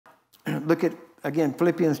Look at, again,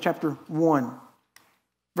 Philippians chapter 1,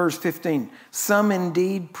 verse 15. Some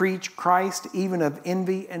indeed preach Christ even of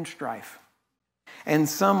envy and strife, and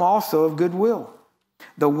some also of goodwill.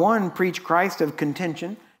 The one preach Christ of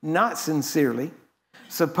contention, not sincerely,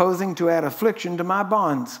 supposing to add affliction to my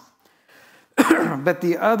bonds, but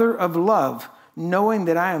the other of love, knowing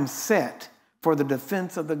that I am set for the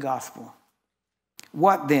defense of the gospel.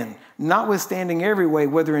 What then? Notwithstanding every way,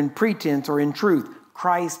 whether in pretense or in truth,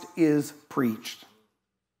 Christ is preached.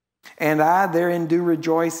 And I therein do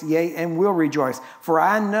rejoice, yea, and will rejoice. For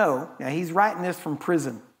I know, now he's writing this from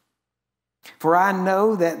prison. For I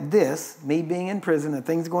know that this, me being in prison, the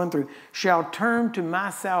things going through, shall turn to my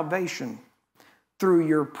salvation through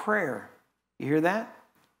your prayer. You hear that?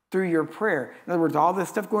 Through your prayer. In other words, all this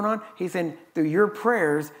stuff going on, he's saying, through your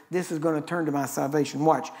prayers, this is going to turn to my salvation.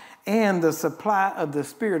 Watch. And the supply of the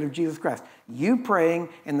Spirit of Jesus Christ. You praying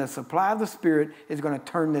and the supply of the Spirit is going to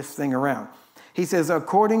turn this thing around. He says,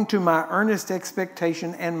 according to my earnest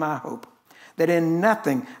expectation and my hope, that in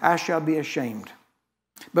nothing I shall be ashamed,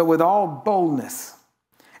 but with all boldness,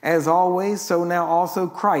 as always, so now also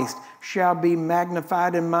Christ shall be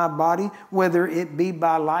magnified in my body, whether it be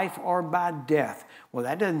by life or by death. Well,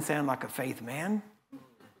 that doesn't sound like a faith man.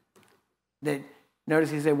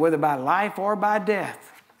 Notice he said, whether by life or by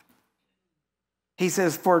death. He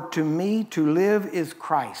says, for to me to live is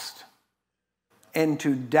Christ, and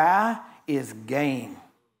to die is gain.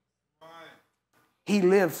 He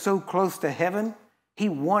lived so close to heaven, he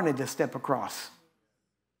wanted to step across.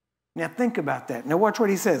 Now think about that. Now watch what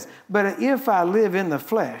he says. But if I live in the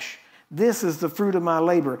flesh, this is the fruit of my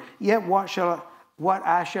labor. Yet what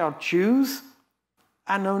I shall choose,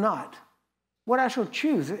 I know not. What I shall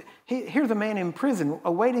choose. Here's a man in prison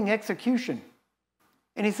awaiting execution.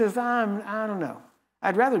 And he says, I don't know.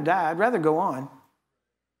 I'd rather die. I'd rather go on.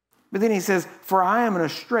 But then he says, for I am in a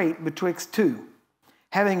strait betwixt two,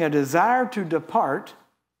 having a desire to depart.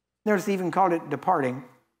 Notice he even called it departing.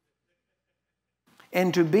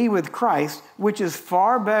 And to be with Christ, which is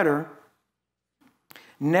far better.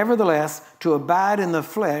 Nevertheless, to abide in the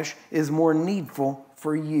flesh is more needful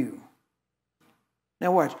for you.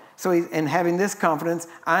 Now watch. So, and having this confidence,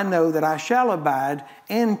 I know that I shall abide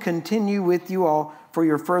and continue with you all for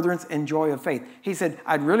your furtherance and joy of faith. He said,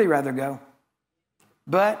 I'd really rather go,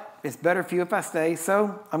 but it's better for you if I stay,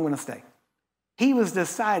 so I'm going to stay. He was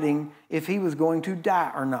deciding if he was going to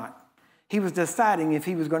die or not. He was deciding if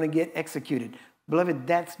he was going to get executed. Beloved,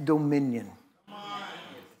 that's dominion.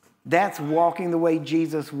 That's walking the way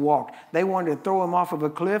Jesus walked. They wanted to throw him off of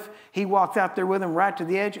a cliff. He walks out there with them right to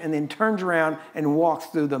the edge and then turns around and walks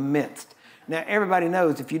through the midst. Now, everybody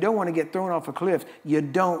knows if you don't want to get thrown off a cliff, you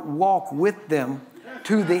don't walk with them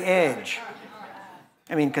to the edge.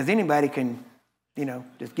 I mean, because anybody can,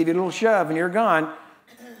 just give you a little shove and you're gone.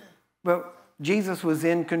 But Jesus was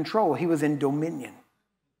in control. He was in dominion.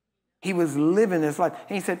 He was living this life.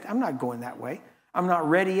 And he said, I'm not going that way. I'm not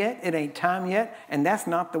ready yet. It ain't time yet. And that's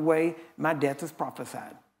not the way my death is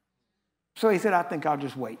prophesied. So he said, I think I'll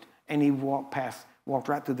just wait. And he walked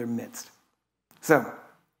right through their midst. So,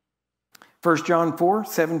 1 John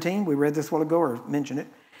 4:17, we read this a while ago or mentioned it.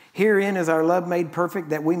 Herein is our love made perfect,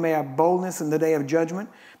 that we may have boldness in the day of judgment,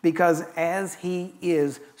 because as he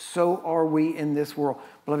is, so are we in this world.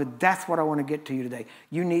 Beloved, that's what I want to get to you today.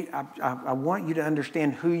 I want you to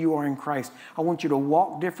understand who you are in Christ. I want you to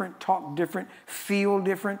walk different, talk different, feel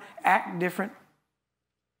different, act different.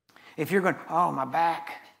 If you're going, oh, my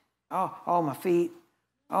back, oh, my feet,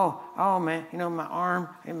 oh, man, my arm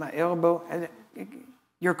and my elbow,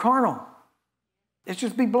 you're carnal. Let's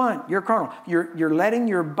just be blunt. You're carnal. You're letting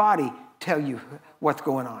your body tell you what's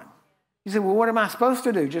going on. You say, well, what am I supposed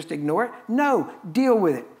to do? Just ignore it? No, deal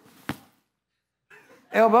with it.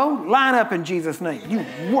 Elbow, line up in Jesus' name. You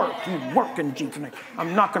work in Jesus' name.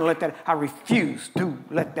 I'm not going to let that. I refuse to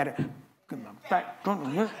let that.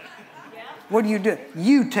 What do?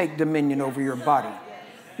 You take dominion over your body.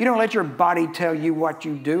 You don't let your body tell you what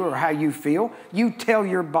you do or how you feel. You tell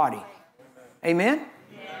your body. Amen?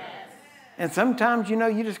 And sometimes,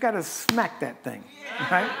 you just got to smack that thing,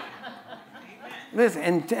 right?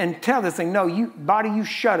 Listen, and tell this thing, no, body, you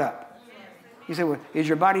shut up. You say, well, is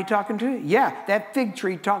your body talking to you? Yeah, that fig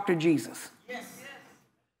tree talked to Jesus.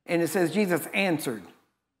 And it says Jesus answered,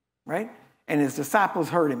 right? And his disciples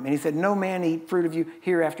heard him. And he said, no man eat fruit of you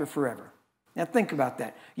hereafter forever. Now think about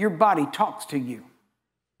that. Your body talks to you.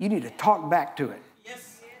 You need to talk back to it.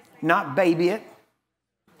 Not baby it.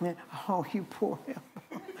 Oh, you poor hell.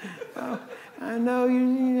 Oh, I know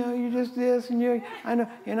you're just this, and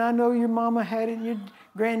I know your mama had it, and your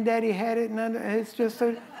granddaddy had it, and it's just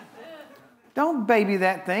so. Don't baby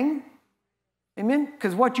that thing. Amen?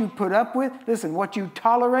 Because what you put up with, listen, what you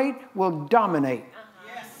tolerate will dominate.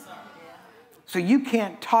 So you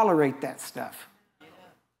can't tolerate that stuff.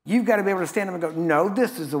 You've got to be able to stand up and go, no,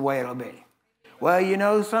 this is the way it'll be. Well, you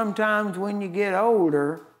know, sometimes when you get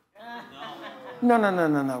older.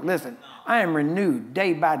 No. Listen, I am renewed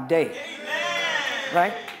day by day.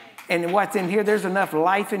 Right? And what's in here, there's enough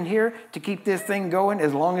life in here to keep this thing going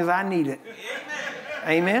as long as I need it.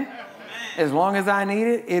 Amen? As long as I need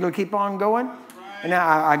it, it'll keep on going. And now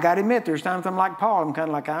I got to admit, there's times I'm like Paul. I'm kind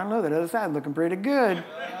of like, I don't know, that other side's looking pretty good.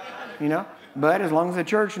 You know? But as long as the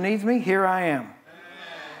church needs me, here I am.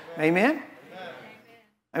 Amen?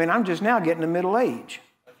 I mean, I'm just now getting to middle age.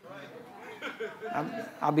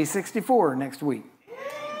 I'll be 64 next week.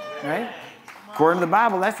 Right? According to the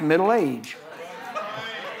Bible, that's middle age.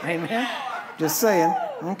 Amen? Just saying.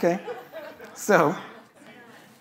 Okay. So